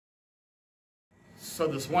So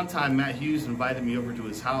this one time, Matt Hughes invited me over to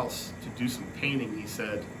his house to do some painting, he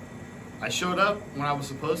said. I showed up when I was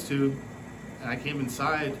supposed to, and I came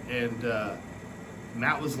inside, and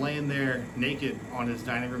Matt was laying there naked on his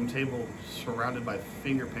dining room table, surrounded by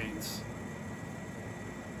finger paints.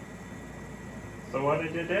 So what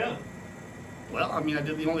did you do? Well, I mean, I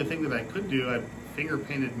did the only thing that I could do. I finger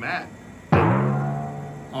painted Matt.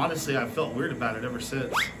 Honestly, I've felt weird about it ever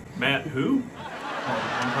since. Matt who?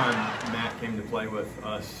 One time Matt came to play with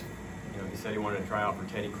us. You know, he said he wanted to try out for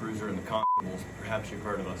Teddy Cruiser and the Constables. Perhaps you've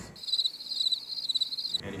heard of us.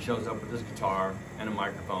 And he shows up with his guitar and a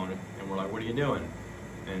microphone, and we're like, "What are you doing?"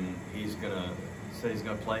 And he said he's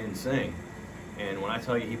gonna play and sing. And when I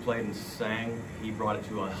tell you he played and sang, he brought it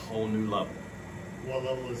to a whole new level. What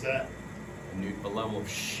level is that? A level of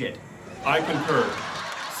shit. I concur.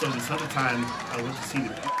 So this other time, I went to see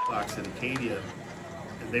the box in Acadia,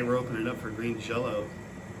 and they were opening up for Green Jello.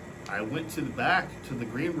 I went to the back, to the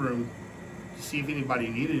green room, to see if anybody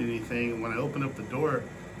needed anything, and when I opened up the door,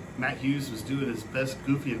 Matt Hughes was doing his best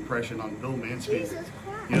Goofy impression on Bill Mansfield. Jesus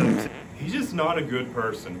Christ. You know what I'm saying? He's just not a good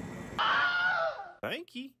person.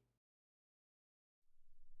 Thank you.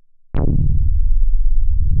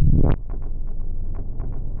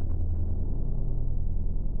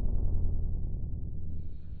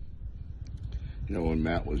 You know, when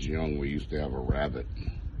Matt was young, we used to have a rabbit.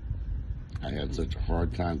 I had such a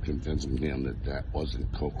hard time convincing him that that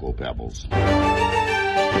wasn't Cocoa Pebbles.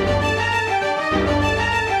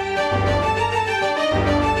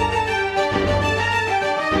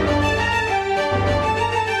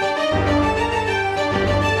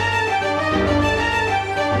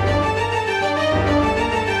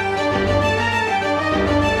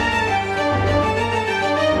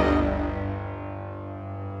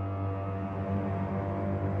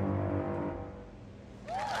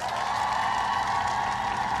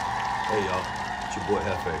 Hey y'all, it's your boy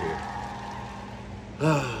Hefe here.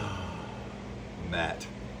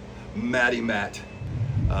 Matty Matt.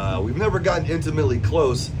 We've never gotten intimately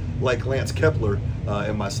close like Lance Kepler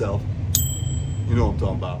and myself. You know what I'm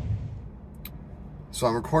talking about. So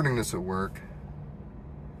I'm recording this at work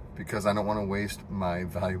because I don't want to waste my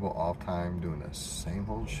valuable off time doing the same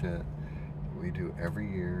old shit we do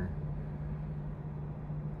every year.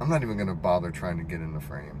 I'm not even going to bother trying to get in the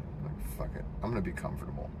frame. Like, fuck it. I'm going to be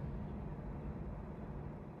comfortable.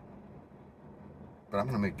 But I'm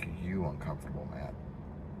going to make you uncomfortable, Matt.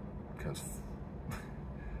 Because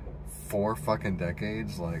 4 fucking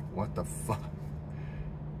decades, like, what the fuck?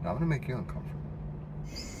 Now I'm going to make you uncomfortable.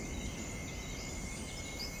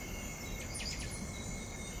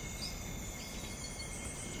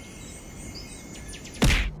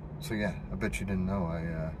 So yeah, I bet you didn't know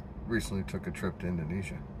I recently took a trip to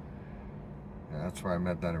Indonesia. Yeah, that's where I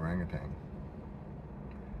met that orangutan.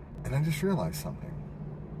 And I just realized something.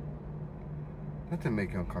 That didn't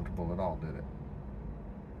make you uncomfortable at all, did it?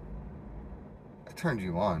 It turned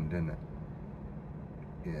you on, didn't it?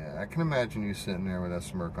 Yeah, I can imagine you sitting there with that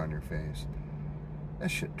smirk on your face.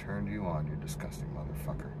 That shit turned you on, you disgusting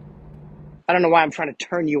motherfucker. I don't know why I'm trying to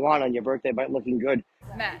turn you on your birthday by looking good.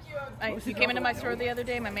 Matt, you came into my store the other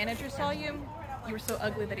day. My manager saw you. You were so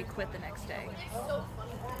ugly that he quit the next day.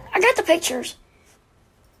 I got the pictures.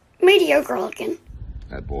 Mediocre looking.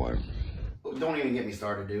 That boy, Don't even get me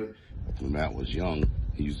started, dude. when Matt was young,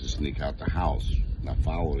 he used to sneak out the house. And I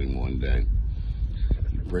followed him one day.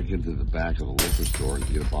 He'd break into the back of the liquor store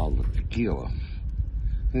and get a bottle of tequila.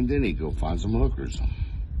 And then he'd go find some hookers.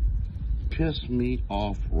 Pissed me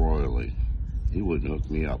off royally. He wouldn't hook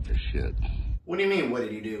me up for shit. What do you mean, what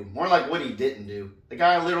did he do? More like what he didn't do. The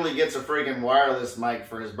guy literally gets a friggin' wireless mic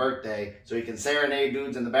for his birthday so he can serenade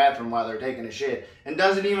dudes in the bathroom while they're taking a shit and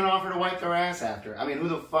doesn't even offer to wipe their ass after. I mean, who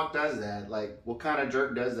the fuck does that? Like, what kind of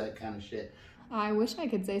jerk does that kind of shit? I wish I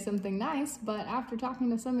could say something nice, but after talking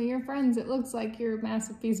to some of your friends, it looks like you're a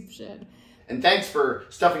massive piece of shit. And thanks for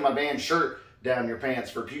stuffing my band's shirt down your pants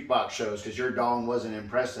for puke box shows because your dong wasn't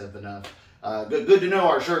impressive enough. Good to know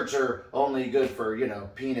our shirts are only good for, you know,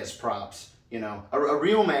 penis props. You know, a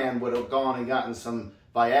real man would have gone and gotten some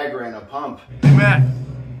Viagra and a pump. Hey, Matt,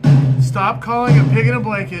 stop calling a pig in a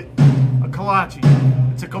blanket a kolache.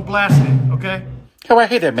 It's a koblasnik, okay? Oh,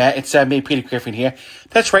 hey there, Matt. It's me, Peter Griffin here.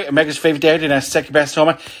 That's right, Omega's favorite dad and second best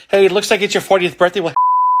homer. Hey, it looks like it's your 40th birthday. Well,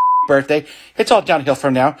 birthday. It's all downhill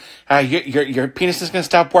from now. Your penis is going to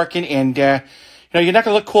stop working, and you know, you're not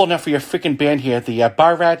going to look cool enough for your freaking band here, the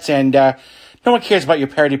Bar Rats, and no one cares about your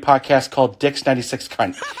parody podcast called Dick's 96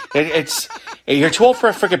 Cunt. You're too old for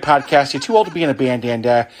a freaking podcast. You're too old to be in a band,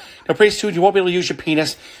 and pretty soon you won't be able to use your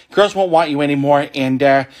penis. Girls won't want you anymore,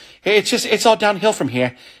 and it's all downhill from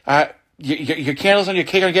here. your candles on your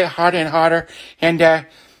cake are gonna get harder and harder, and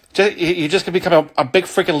you're just gonna become a big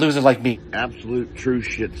freaking loser like me. Absolute true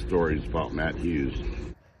shit stories about Matt Hughes.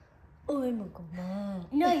 Oh my god.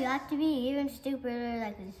 No, you have to be even stupider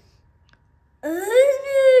like this.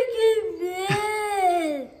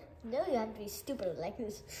 No, you have to be stupider like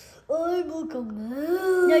this.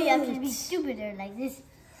 No, you have to be stupider like this.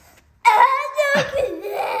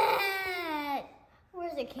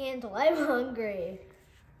 Where's the candle? I'm hungry.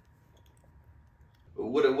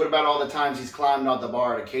 What about all the times he's climbed out the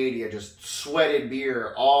bar at Acadia, just sweated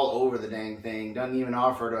beer all over the dang thing, doesn't even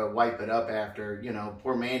offer to wipe it up after, you know,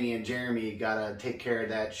 poor Manny and Jeremy gotta take care of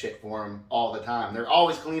that shit for him all the time. They're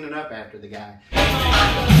always cleaning up after the guy.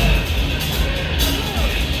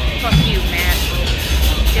 Fuck you, Matt.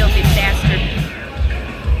 Filthy bastard.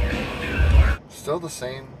 Still the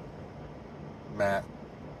same Matt.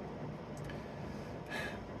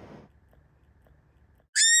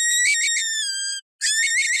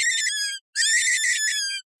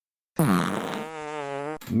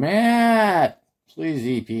 Matt, please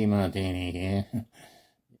EP Montini.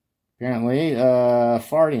 Apparently,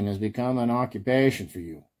 farting has become an occupation for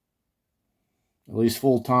you. At least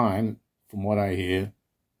full time, from what I hear.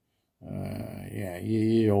 Yeah,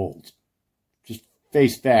 you're old. Just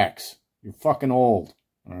face facts. You're fucking old,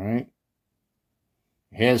 alright?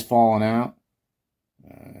 Your hair's falling out.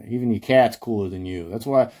 Even your cat's cooler than you. That's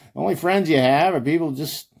why the only friends you have are people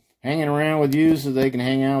just hanging around with you so they can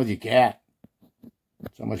hang out with your cat.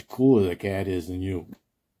 That's how much cooler the cat is than you.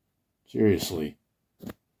 Seriously.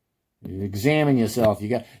 You examine yourself. You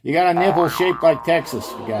got a nipple shaped like Texas,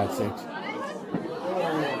 for God's sakes.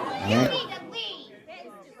 Right?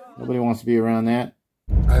 Nobody wants to be around that.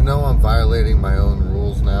 I know I'm violating my own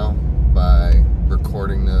rules now by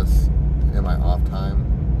recording this in my off time,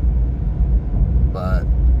 but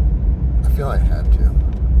I feel I had to.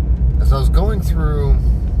 As I was going through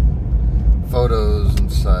photos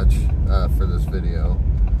and such for this video,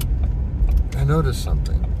 I noticed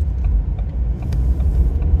something.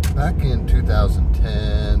 Back in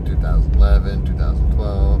 2010, 2011,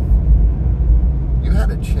 2012, you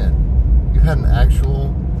had a chin. You had an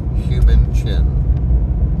actual human chin.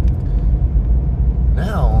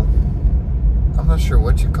 Now, I'm not sure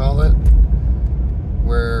what you call it,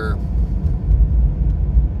 where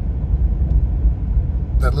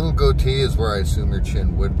that little goatee is where I assume your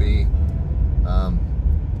chin would be.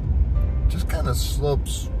 Just kind of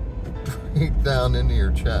slopes straight down into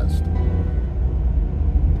your chest.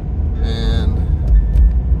 And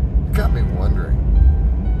it got me wondering.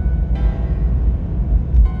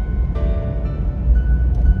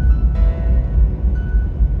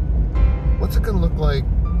 What's it gonna look like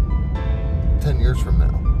 10 years from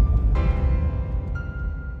now?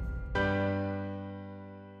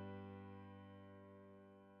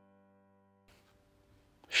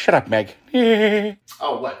 Shut up, Meg.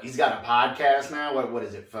 Oh, what? He's got a podcast now? What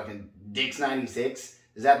is it? Fucking Dicks 96?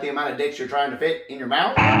 Is that the amount of dicks you're trying to fit in your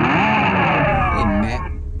mouth? Hey,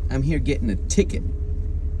 Matt. I'm here getting a ticket.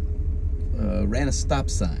 Ran a stop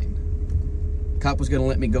sign. Cop was gonna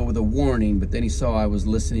let me go with a warning, but then he saw I was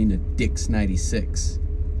listening to Dicks 96.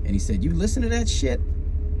 And he said, "You listen to that shit?"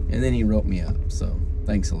 And then he wrote me up, so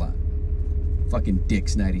thanks a lot. Fucking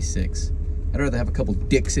Dicks 96. I'd rather have a couple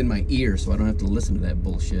dicks in my ear so I don't have to listen to that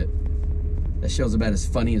bullshit. That show's about as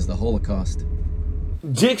funny as the Holocaust.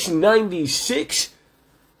 Dicks 96?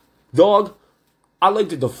 Dog, I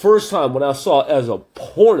liked it the first time when I saw it as a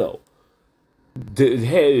porno. It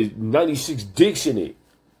had 96 dicks in it.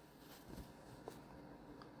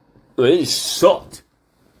 It sucked.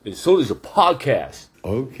 And so does your podcast.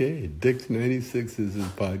 Okay, Dicks 96 is his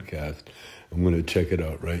podcast. I'm going to check it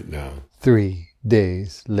out right now. 3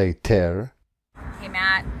 days later. Hey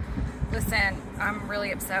Matt, listen, I'm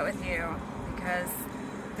really upset with you because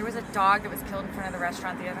there was a dog that was killed in front of the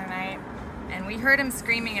restaurant the other night and we heard him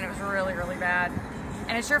screaming and it was really, really bad.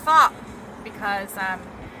 And it's your fault because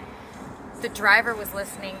the driver was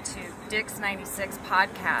listening to Dicks 96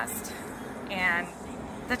 podcast and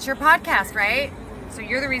that's your podcast, right? So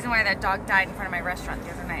you're the reason why that dog died in front of my restaurant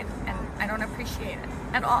the other night and I don't appreciate it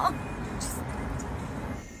at all.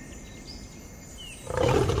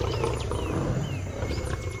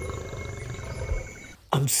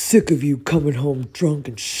 I'm sick of you coming home drunk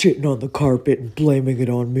and shitting on the carpet and blaming it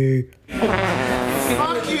on me.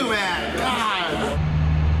 Fuck you, man! God!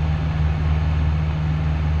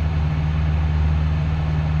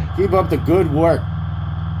 Keep up the good work.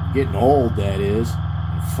 Getting old, that is.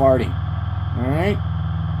 And farting. Alright?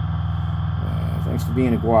 Thanks for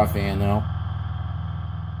being a Gua fan, though.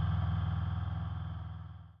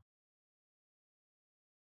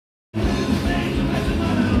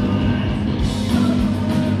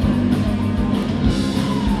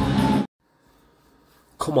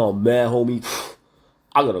 Come on, man, homie.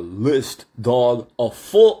 I got a list, dog. A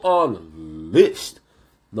full-on list.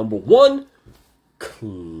 Number 1,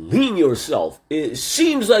 clean yourself. It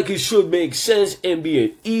seems like it should make sense and be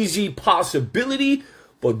an easy possibility,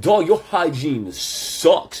 but dog, your hygiene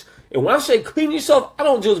sucks. And when I say clean yourself, I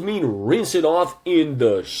don't just mean rinse it off in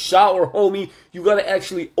the shower, homie. You gotta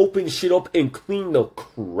actually open shit up and clean the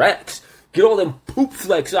cracks. Get all them poop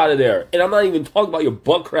flecks out of there. And I'm not even talking about your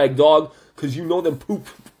butt crack, dog, because you know them poop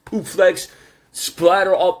flecks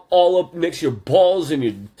splatter up all up next to your balls and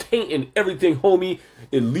your taint and everything, homie.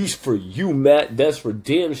 At least for you, Matt. That's for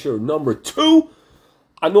damn sure. Number 2,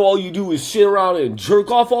 I know all you do is sit around and jerk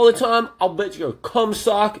off all the time. I'll bet your cum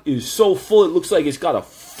sock is so full it looks like it's got a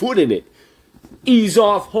foot in it. Ease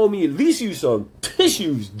off, homie. At least use some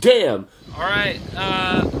tissues. Damn. Alright,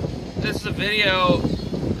 this is a video.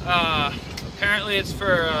 Apparently it's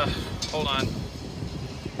for, hold on.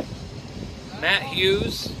 Matt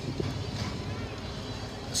Hughes.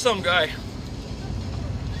 Some guy.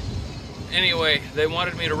 Anyway, they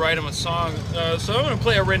wanted me to write him a song, so I'm going to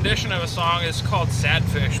play a rendition of a song. It's called Sad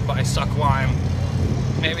Fish by Sucklime.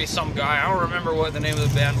 Maybe some guy. I don't remember what the name of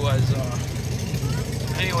the band was.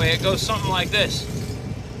 Anyway, it goes something like this.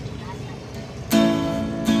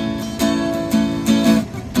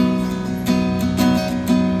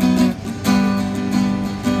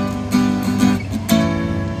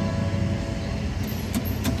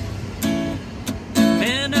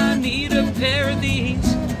 Man, I need a pair of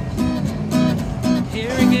these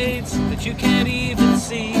hearing aids that you can't even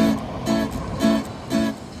see.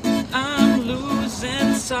 I'm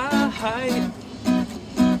losing sight.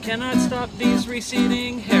 Cannot stop these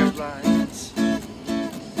receding hairlines.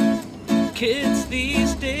 Kids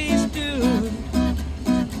these days, dude.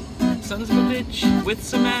 Sons of a bitch with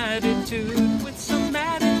some attitude,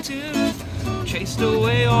 Chased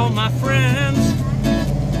away all my friends.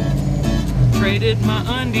 Traded my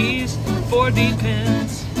undies for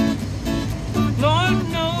Depends. Lord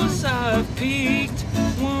knows I've peaked.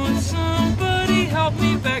 Won't somebody help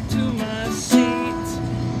me back to my seat?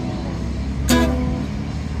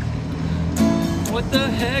 What the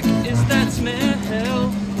heck is that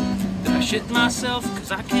smell? Did I shit myself?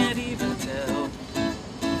 Cause I can't even tell.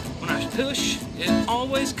 When I push, it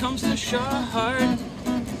always comes to short.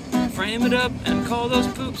 Frame it up and call those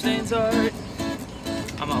poop stains art.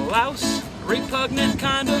 I'm a louse, repugnant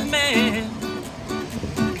kind of man.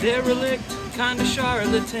 Derelict, kinda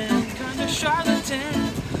charlatan.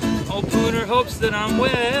 Old Pooner hopes that I'm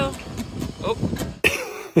well. Oh.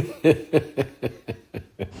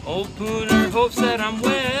 Old Pooner hopes that I'm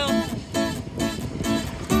well.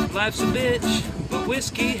 Life's a bitch, but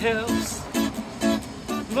whiskey helps.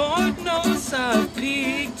 Lord knows I've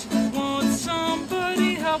peaked. Won't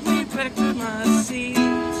somebody help me back to my seat?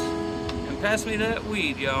 And pass me that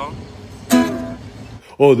weed, y'all.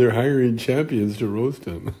 Oh, they're hiring champions to roast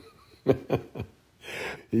him.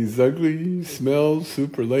 He's ugly, he smells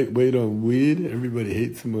super lightweight on weed. Everybody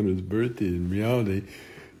hates him on his birthday. In reality,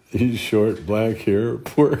 he's short, black hair,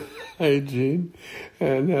 poor hygiene,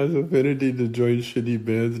 and has affinity to join shitty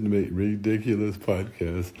bands and make ridiculous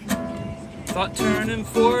podcasts. Thought turning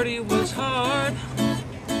 40 was hard.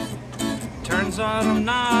 Turns out I'm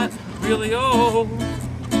not really old.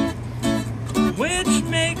 Which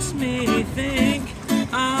makes me think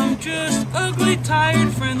I'm just ugly,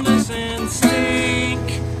 tired, friendless, and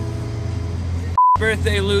stink.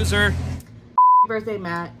 Birthday loser. Birthday,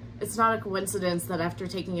 Matt. It's not a coincidence that after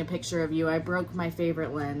taking a picture of you, I broke my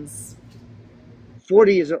favorite lens.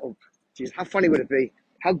 40 years old. Jeez, how funny would it be?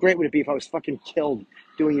 How great would it be if I was fucking killed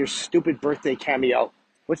doing your stupid birthday cameo?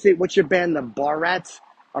 What's your band, the Bar Rats,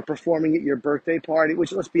 are performing at your birthday party?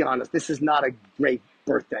 Which, let's be honest, this is not a great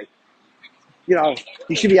birthday. You know,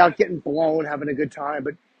 you should be out getting blown, having a good time,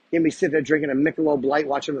 but you me sit there drinking a Michelob Light,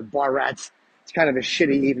 watching the Bar Rats. It's kind of a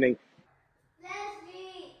shitty evening.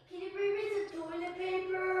 Leslie, can you bring me some toilet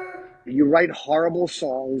paper? You write horrible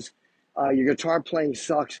songs, your guitar playing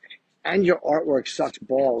sucks, and your artwork sucks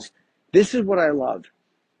balls. This is what I love,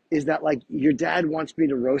 is that, like, your dad wants me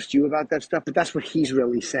to roast you about that stuff, but that's what he's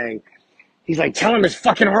really saying. He's like, tell him his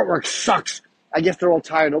fucking artwork sucks. I guess they're all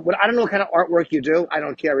tired of it. I don't know what kind of artwork you do. I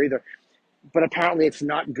don't care either. But apparently it's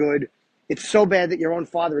not good. It's so bad that your own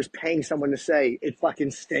father is paying someone to say it fucking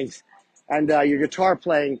stinks. And your guitar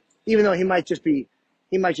playing, even though he might just be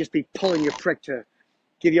pulling your prick to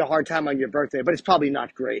give you a hard time on your birthday, but it's probably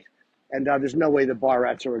not great. And there's no way the Bar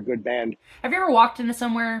Rats are a good band. Have you ever walked into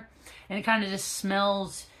somewhere and it kind of just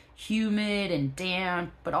smells humid and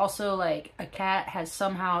damp, but also like a cat has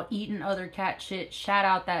somehow eaten other cat shit, shat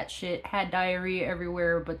out that shit, had diarrhea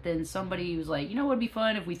everywhere, but then somebody was like, you know what would be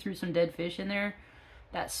fun if we threw some dead fish in there?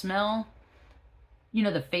 that smell, you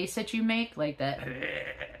know, the face that you make, like that.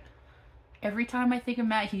 Every time I think of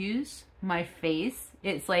Matt Hughes, my face,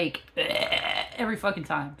 it's like every fucking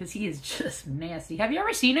time, because he is just nasty. Have you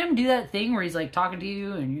ever seen him do that thing where he's like talking to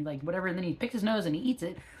you and you're like whatever, and then he picks his nose and he eats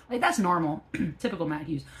it? Like, that's normal. Typical Matt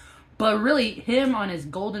Hughes. But really, him on his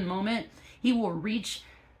golden moment, he will reach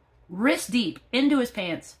wrist deep into his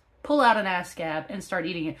pants, pull out an ass scab, and start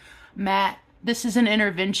eating it. Matt, this is an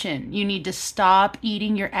intervention. You need to stop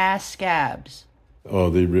eating your ass scabs. Oh,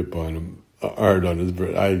 they rip on him hard on his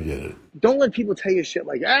bread. I get it. Don't let people tell you shit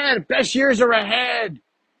like, the best years are ahead.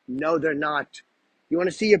 No, they're not. You want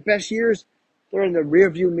to see your best years? They're in the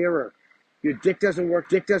rearview mirror. Your dick doesn't work.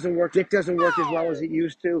 Dick doesn't work as well as it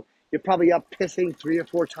used to. You're probably up pissing 3 or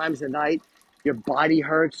 4 times a night. Your body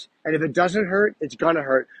hurts. And if it doesn't hurt, it's going to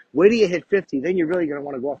hurt. Wait till you hit 50. Then you're really going to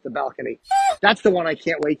want to go off the balcony. That's the one I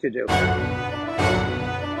can't wait to do.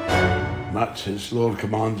 Matt, it's Lord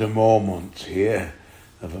Commander Mormont here.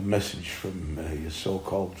 I have a message from your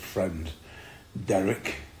so-called friend,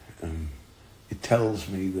 Derek. It tells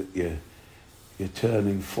me that you're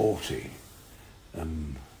turning 40,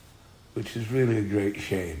 which is really a great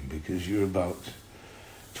shame, because you're about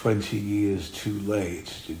 20 years too late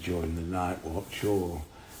to join the Night Watch or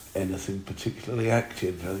anything particularly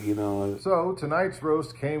active, you know. So tonight's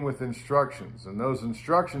roast came with instructions, and those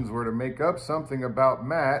instructions were to make up something about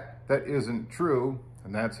Matt that isn't true,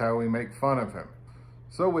 and that's how we make fun of him.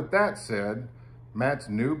 So with that said, Matt's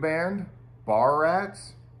new band, Bar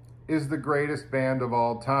Rats, is the greatest band of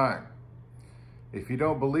all time. If you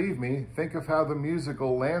don't believe me, think of how the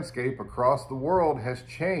musical landscape across the world has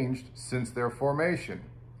changed since their formation.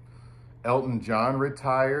 Elton John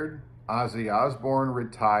retired, Ozzy Osbourne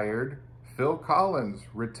retired, Phil Collins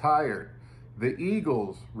retired, the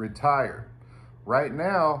Eagles retired. Right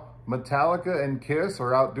now, Metallica and Kiss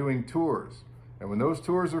are out doing tours. And when those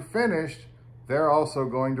tours are finished, they're also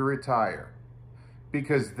going to retire.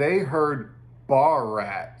 Because they heard Bar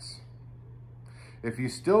Rats. If you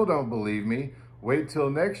still don't believe me, wait till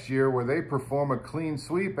next year where they perform a clean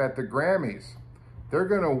sweep at the Grammys. They're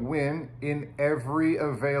going to win in every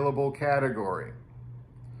available category.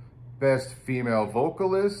 Best female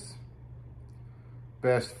vocalist,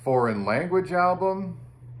 best foreign language album.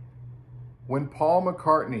 When Paul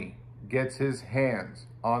McCartney gets his hands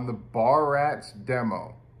on the Bar Rats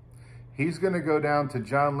demo, he's going to go down to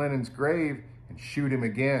John Lennon's grave and shoot him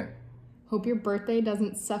again. Hope your birthday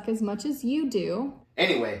doesn't suck as much as you do.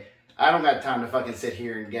 Anyway, I don't got time to fucking sit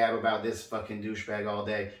here and gab about this fucking douchebag all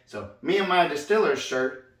day. So me and my Distiller's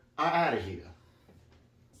shirt are out of here.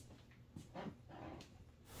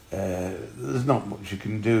 There's not much you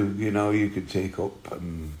can do, you know. You could take up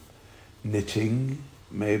knitting,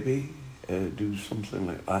 maybe, do something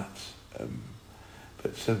like that.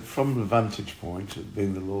 But from the vantage point of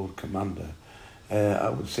being the Lord Commander, I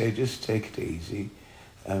would say just take it easy.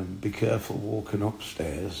 Be careful walking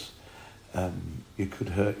upstairs. You could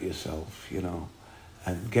hurt yourself, you know.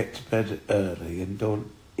 And get to bed early and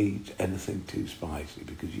don't eat anything too spicy,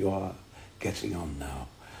 because you are getting on now,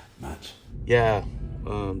 Matt. Yeah,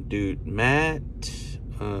 dude, Matt,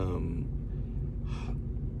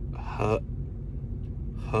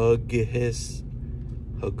 Hugugus,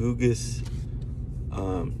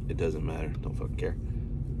 it doesn't matter, don't fucking care.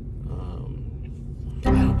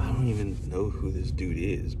 I don't even know who this dude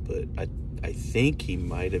is, but I think he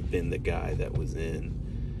might have been the guy that was in,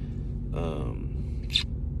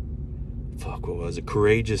 what was it,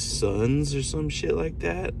 Courageous Sons or some shit like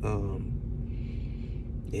that.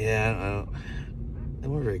 Yeah, they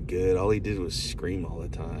weren't very good. All he did was scream all the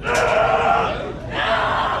time.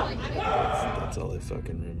 That's all I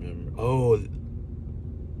fucking remember. Oh,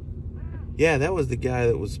 yeah, that was the guy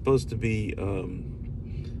that was supposed to be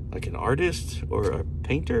like an artist or a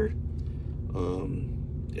painter.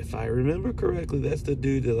 If I remember correctly, that's the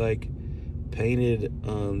dude that like painted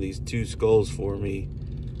these 2 skulls for me.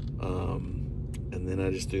 And then I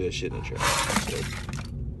just threw that shit in the trash. So.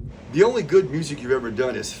 The only good music you've ever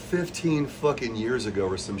done is 15 fucking years ago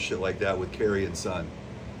or some shit like that with Carrie and Son.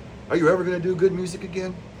 Are you ever gonna do good music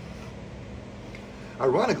again?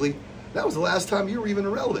 Ironically, that was the last time you were even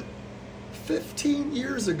relevant. 15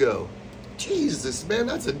 years ago. Jesus, man,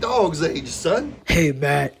 that's a dog's age, son. Hey,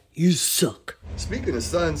 Matt, you suck. Speaking of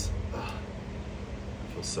sons, I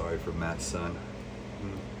feel sorry for Matt's son.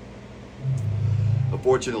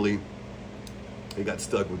 Unfortunately, he got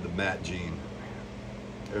stuck with the Matt gene.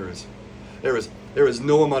 There is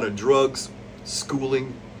no amount of drugs,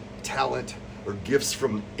 schooling, talent, or gifts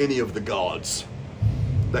from any of the gods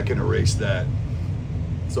that can erase that.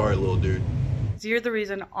 Sorry, little dude. So you're the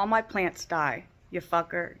reason all my plants die. You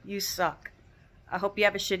fucker. You suck. I hope you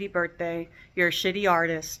have a shitty birthday. You're a shitty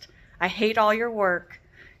artist. I hate all your work.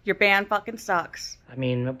 Your band fucking sucks. I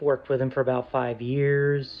mean, I've worked with him for about 5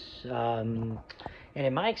 years. And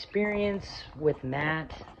in my experience with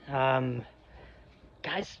Matt,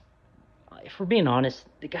 guys, if we're being honest,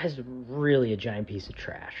 the guy's really a giant piece of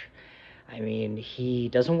trash. I mean, he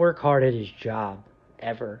doesn't work hard at his job,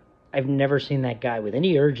 ever. I've never seen that guy with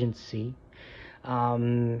any urgency.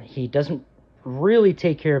 He doesn't really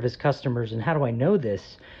take care of his customers, and how do I know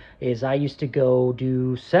this? Is I used to go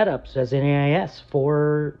do setups as an AIS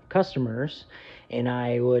for customers, and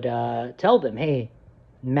I would tell them, hey,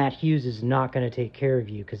 Matt Hughes is not going to take care of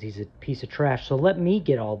you because he's a piece of trash, so let me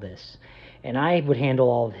get all this. And I would handle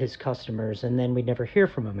all of his customers, and then we'd never hear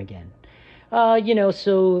from him again.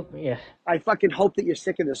 So, yeah. I fucking hope that you're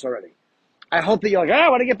sick of this already. I hope that you're like, I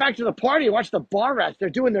want to get back to the party and watch the Bar Rats. They're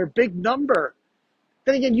doing their big number.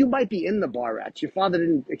 Then again, you might be in the Bar Rats. Your father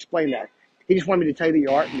didn't explain that. He just wanted me to tell you that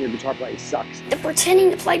your art and your guitar playing sucks. The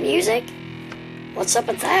pretending to play music? What's up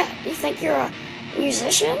with that? You think you're a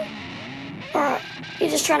musician? Or you're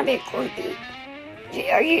just trying to be a groupie?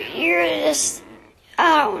 You're just,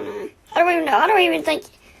 I don't know. I don't even know. I don't even think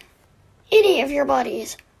any of your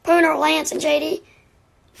buddies, Pooner, Lance, and JD,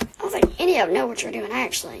 I don't think any of them know what you're doing,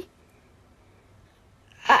 actually.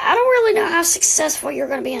 I don't really know how successful you're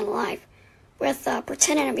going to be in life with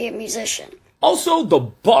pretending to be a musician. Also, the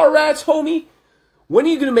Bar Rats, homie. When are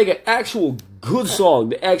you gonna make an actual good song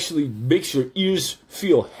that actually makes your ears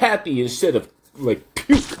feel happy instead of like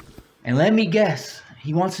puke? And let me guess,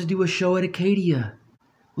 he wants to do a show at Acadia.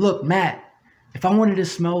 Look, Matt, if I wanted to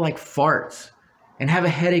smell like farts and have a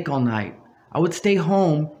headache all night, I would stay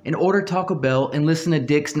home and order Taco Bell and listen to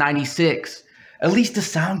Dick's 96. At least the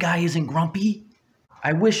sound guy isn't grumpy.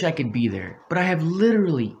 I wish I could be there, but I have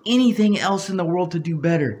literally anything else in the world to do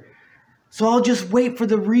better. So I'll just wait for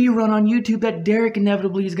the rerun on YouTube that Derek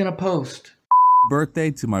inevitably is gonna post. Birthday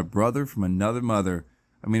to my brother from another mother.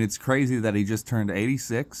 I mean, it's crazy that he just turned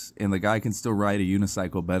 86 and the guy can still ride a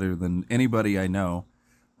unicycle better than anybody I know.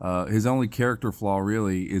 His only character flaw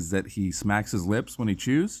really is that he smacks his lips when he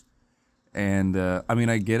chews. And I mean,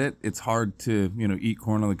 I get it. It's hard to, eat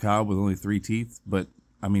corn on the cob with only 3 teeth, but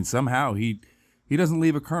I mean, somehow he doesn't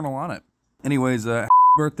leave a kernel on it. Anyways,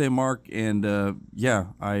 birthday, Mark, and yeah,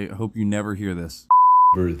 I hope you never hear this.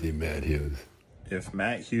 Birthday, Matt Hughes. If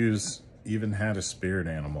Matt Hughes even had a spirit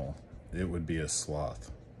animal, it would be a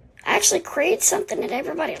sloth. Actually create something that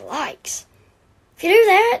everybody likes. If you do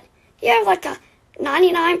that, you have like a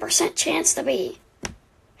 99% chance to be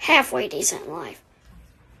halfway decent in life.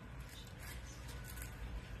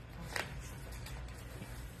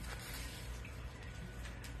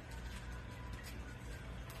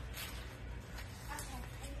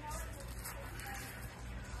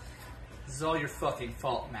 This is all your fucking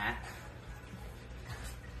fault, Matt.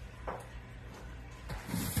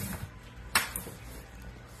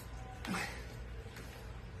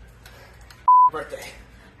 Birthday.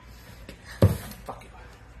 Fuck you.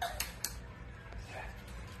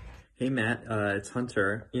 Hey Matt, it's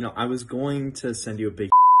Hunter. I was going to send you a big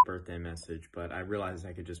birthday message, but I realized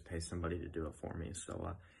I could just pay somebody to do it for me,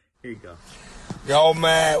 so here you go. Yo,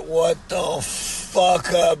 Matt, what the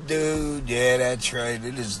fuck up, dude? Yeah, that's right.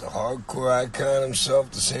 It is the hardcore icon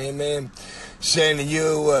himself, the Sandman, sending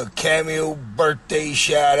you a cameo birthday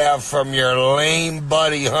shout out from your lame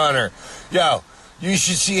buddy Hunter. Yo, you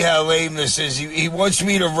should see how lame this is. He wants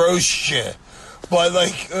me to roast you, but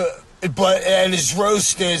and his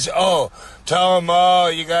roast is, tell him,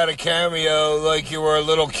 you got a cameo like you were a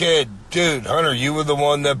little kid. Dude, Hunter, you were the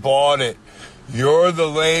one that bought it. You're the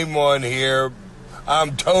lame one here.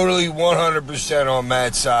 I'm totally 100% on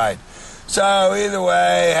Matt's side. So either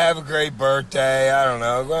way, have a great birthday. I don't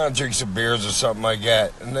know, go out and drink some beers or something like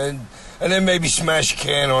that, and then maybe smash a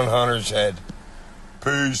can on Hunter's head.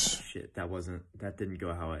 Peace. Shit, that didn't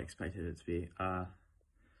go how I expected it to be.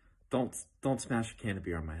 Don't smash a can of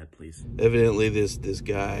beer on my head, please. Evidently, this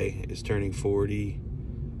guy is turning 40,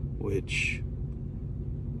 which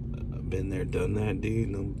I've been there, done that, dude.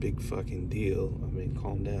 No big fucking deal. I mean,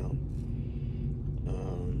 calm down.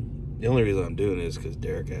 The only reason I'm doing it is because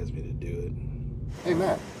Derek asked me to do it. Hey,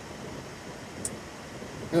 Matt.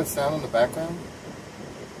 You know that sound in the background?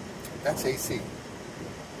 That's AC.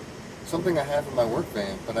 Something I have in my work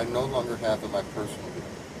van, but I no longer have in my personal vehicle.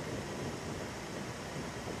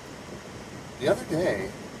 The other day,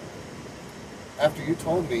 after you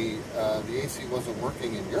told me the AC wasn't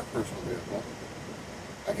working in your personal vehicle,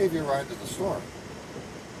 I gave you a ride to the store.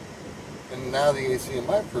 And now the AC in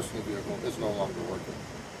my personal vehicle is no longer working.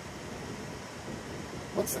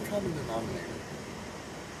 What's the common denominator?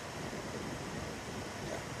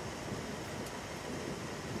 Yeah.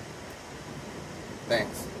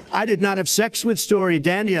 Thanks. I did not have sex with Story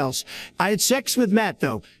Daniels. I had sex with Matt,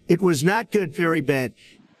 though. It was not good, very bad.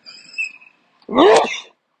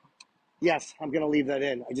 Yes, I'm going to leave that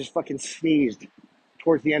in. I just fucking sneezed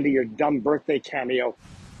towards the end of your dumb birthday cameo.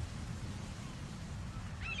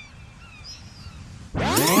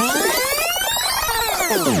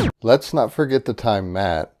 Let's not forget the time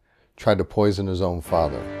Matt tried to poison his own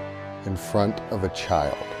father in front of a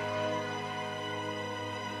child.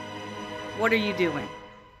 What are you doing?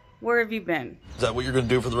 Where have you been? Is that what you're going to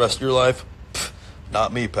do for the rest of your life? Pfft,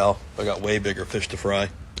 not me, pal. I got way bigger fish to fry.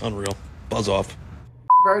 Unreal. Buzz off.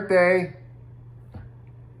 Birthday.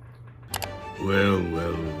 Well,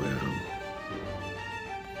 well, well.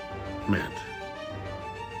 Matt.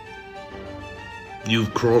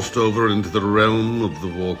 You've crossed over into the realm of the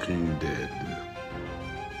walking dead.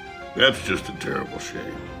 That's just a terrible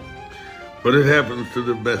shame. But it happens to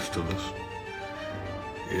the best of us.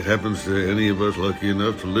 It happens to any of us lucky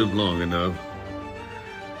enough to live long enough.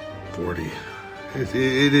 40. It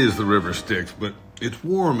is the river Styx, but it's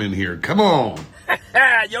warm in here. Come on.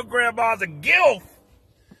 Your grandma's a gilf.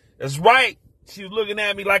 That's right. She was looking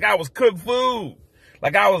at me like I was cooked food.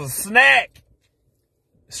 Like I was a snack.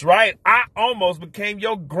 That's right. I almost became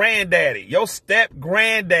your granddaddy. Your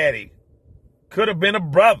step-granddaddy. Could have been a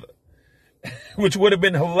brother. Which would have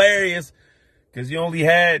been hilarious because you only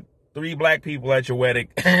had 3 black people at your wedding.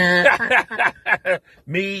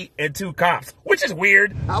 Me and 2 cops, which is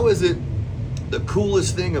weird. How is it the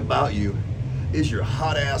coolest thing about you is your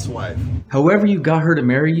hot-ass wife? However you got her to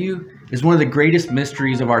marry you is one of the greatest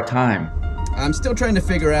mysteries of our time. I'm still trying to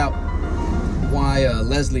figure out why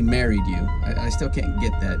Leslie married you. I still can't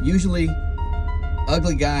get that. Usually,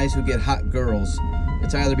 ugly guys who get hot girls,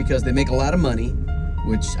 it's either because they make a lot of money,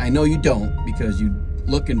 which I know you don't because you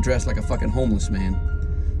look and dress like a fucking homeless man,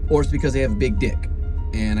 or it's because they have a big dick.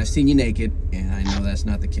 And I've seen you naked, and I know that's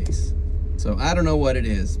not the case. So I don't know what it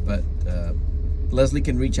is, but Leslie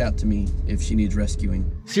can reach out to me if she needs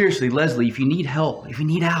rescuing. Seriously, Leslie, if you need help, if you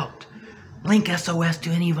need out, link SOS to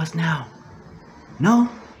any of us now. No?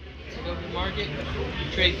 It's an open market.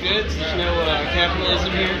 You trade goods. There's no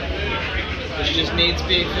capitalism here. There's just needs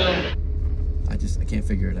being filled. I can't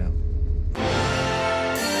figure it out.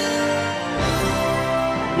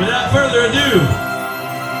 Without further ado.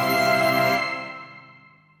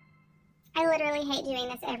 I literally hate doing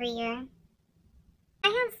this every year. I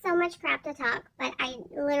have so much crap to talk, but I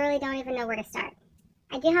literally don't even know where to start.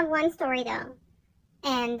 I do have one story though,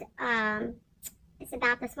 and it's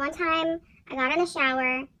about this one time I got in the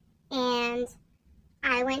shower and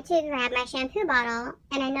I went to grab my shampoo bottle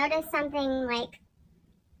and I noticed something like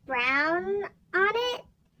brown on it,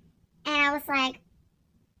 and I was like,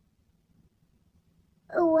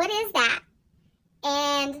 what is that?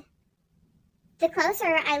 And the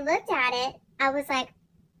closer I looked at it, I was like,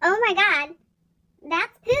 oh my god,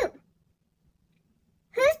 that's poop.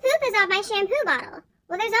 Whose poop is on my shampoo bottle?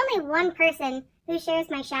 Well, there's only one person who shares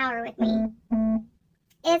my shower with me.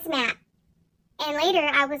 It's Matt. And later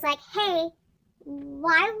I was like, hey,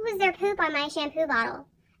 why was there poop on my shampoo bottle?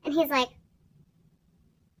 And he's like,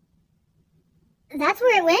 that's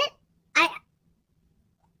where it went?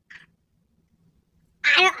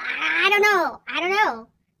 I don't know.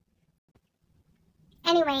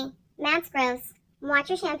 Anyway, Matt's gross. Watch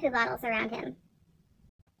your shampoo bottles around him.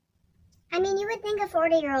 I mean, you would think a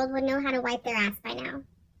 40-year-old would know how to wipe their ass by now.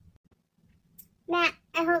 Matt,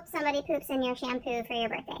 I hope somebody poops in your shampoo for your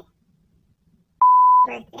birthday.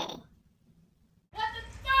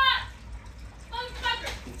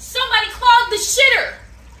 Somebody clogged the shitter!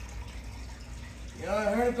 You know,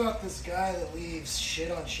 I heard about this guy that leaves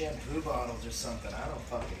shit on shampoo bottles or something. I don't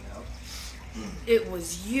fucking know. It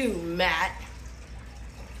was you, Matt.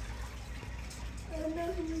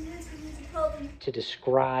 To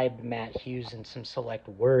describe Matt Hughes in some select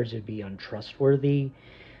words would be untrustworthy,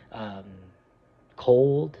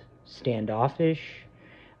 cold, standoffish,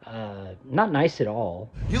 not nice at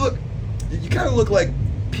all. You kind of look like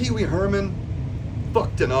Pee Wee Herman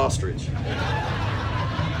fucked an ostrich.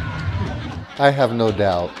 I have no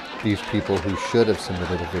doubt these people who should have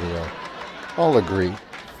submitted a video all agree.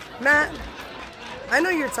 Matt, I know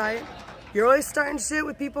you're tight. You're always starting shit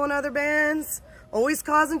with people in other bands, always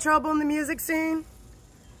causing trouble in the music scene.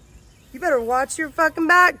 You better watch your fucking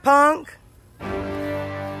back, punk.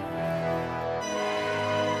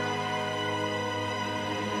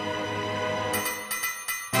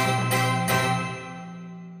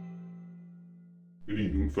 Good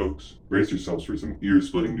evening, folks. Brace yourselves for some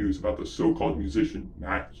ear-splitting news about the so-called musician,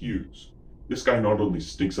 Matt Hughes. This guy not only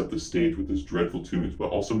stinks up the stage with his dreadful tunes, but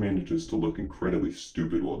also manages to look incredibly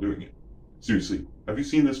stupid while doing it. Seriously, have you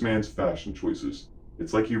seen this man's fashion choices?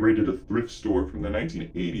 It's like he raided a thrift store from the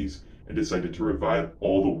 1980s and decided to revive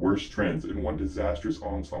all the worst trends in one disastrous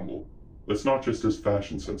ensemble. Let's not just his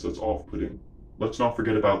fashion sense that's off-putting. Let's not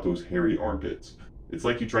forget about those hairy armpits. It's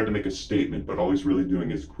like he tried to make a statement, but all he's really doing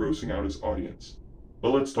is grossing out his audience. But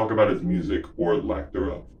let's talk about his music, or lack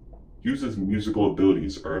thereof. Hughes' musical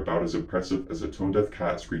abilities are about as impressive as a tone-deaf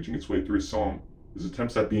cat screeching its way through a song. His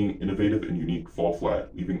attempts at being innovative and unique fall flat,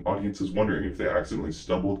 leaving audiences wondering if they accidentally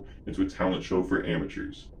stumbled into a talent show for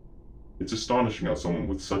amateurs. It's astonishing how someone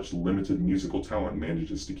with such limited musical talent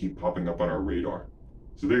manages to keep popping up on our radar.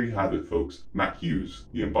 So there you have it, folks. Matt Hughes,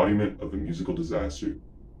 the embodiment of a musical disaster.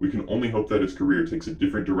 We can only hope that his career takes a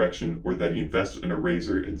different direction or that he invests in a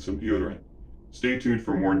razor and some deodorant. Stay tuned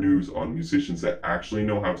for more news on musicians that actually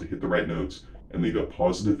know how to hit the right notes and leave a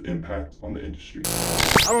positive impact on the industry.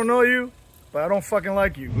 I don't know you, but I don't fucking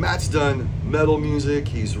like you. Matt's done metal music,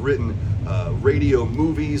 he's written radio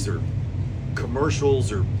movies or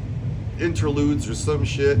commercials or interludes or some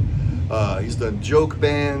shit. He's done joke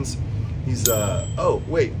bands. He's, oh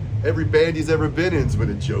wait, every band he's ever been in's been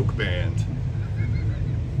a joke band.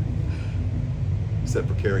 Except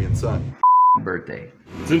for Carrie and Son. Birthday.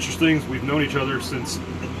 It's interesting, we've known each other since,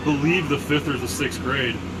 I believe, the 5th or the 6th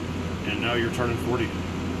grade, and now you're turning 40.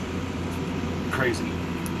 Crazy.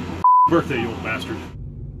 Birthday, you old bastard.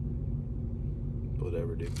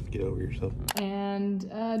 Whatever, dude. Get over yourself. And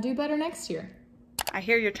do better next year. I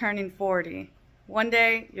hear you're turning 40. One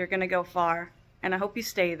day, you're gonna go far, and I hope you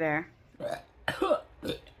stay there. You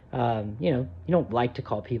know, you don't like to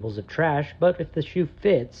call people's a trash, but if the shoe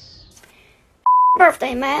fits...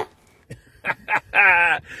 Birthday, Matt.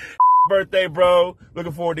 Birthday, bro.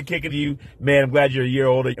 Looking forward to kicking you. Man, I'm glad you're a year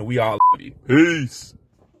older and we all love you. Peace.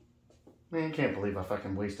 Man, I can't believe I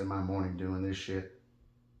fucking wasted my morning doing this shit.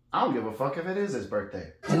 I don't give a fuck if it is his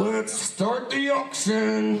birthday. Let's start the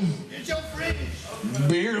auction. Get your fridge.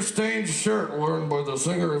 Beer stained shirt worn by the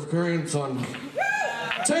singer of Carrie and Son.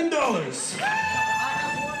 $10.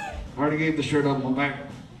 I already gave the shirt on my back.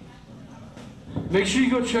 Make sure you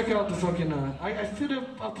go check out the fucking, I fit a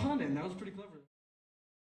pun in, that was pretty clever.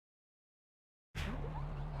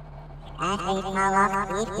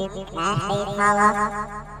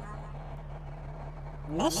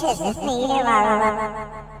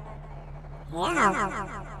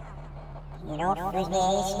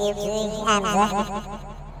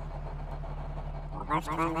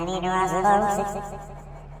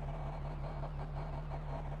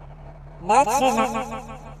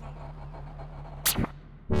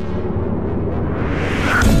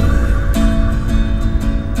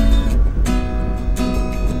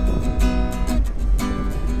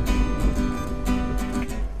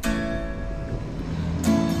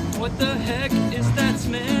 What the heck is that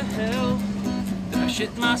smell? Did I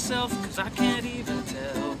shit myself? Cause I can't even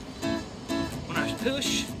tell. When I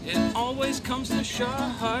push, it always comes to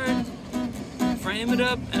short. Frame it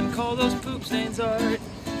up and call those poop stains art.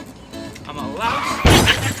 I'm a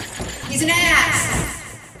louse. He's an ass!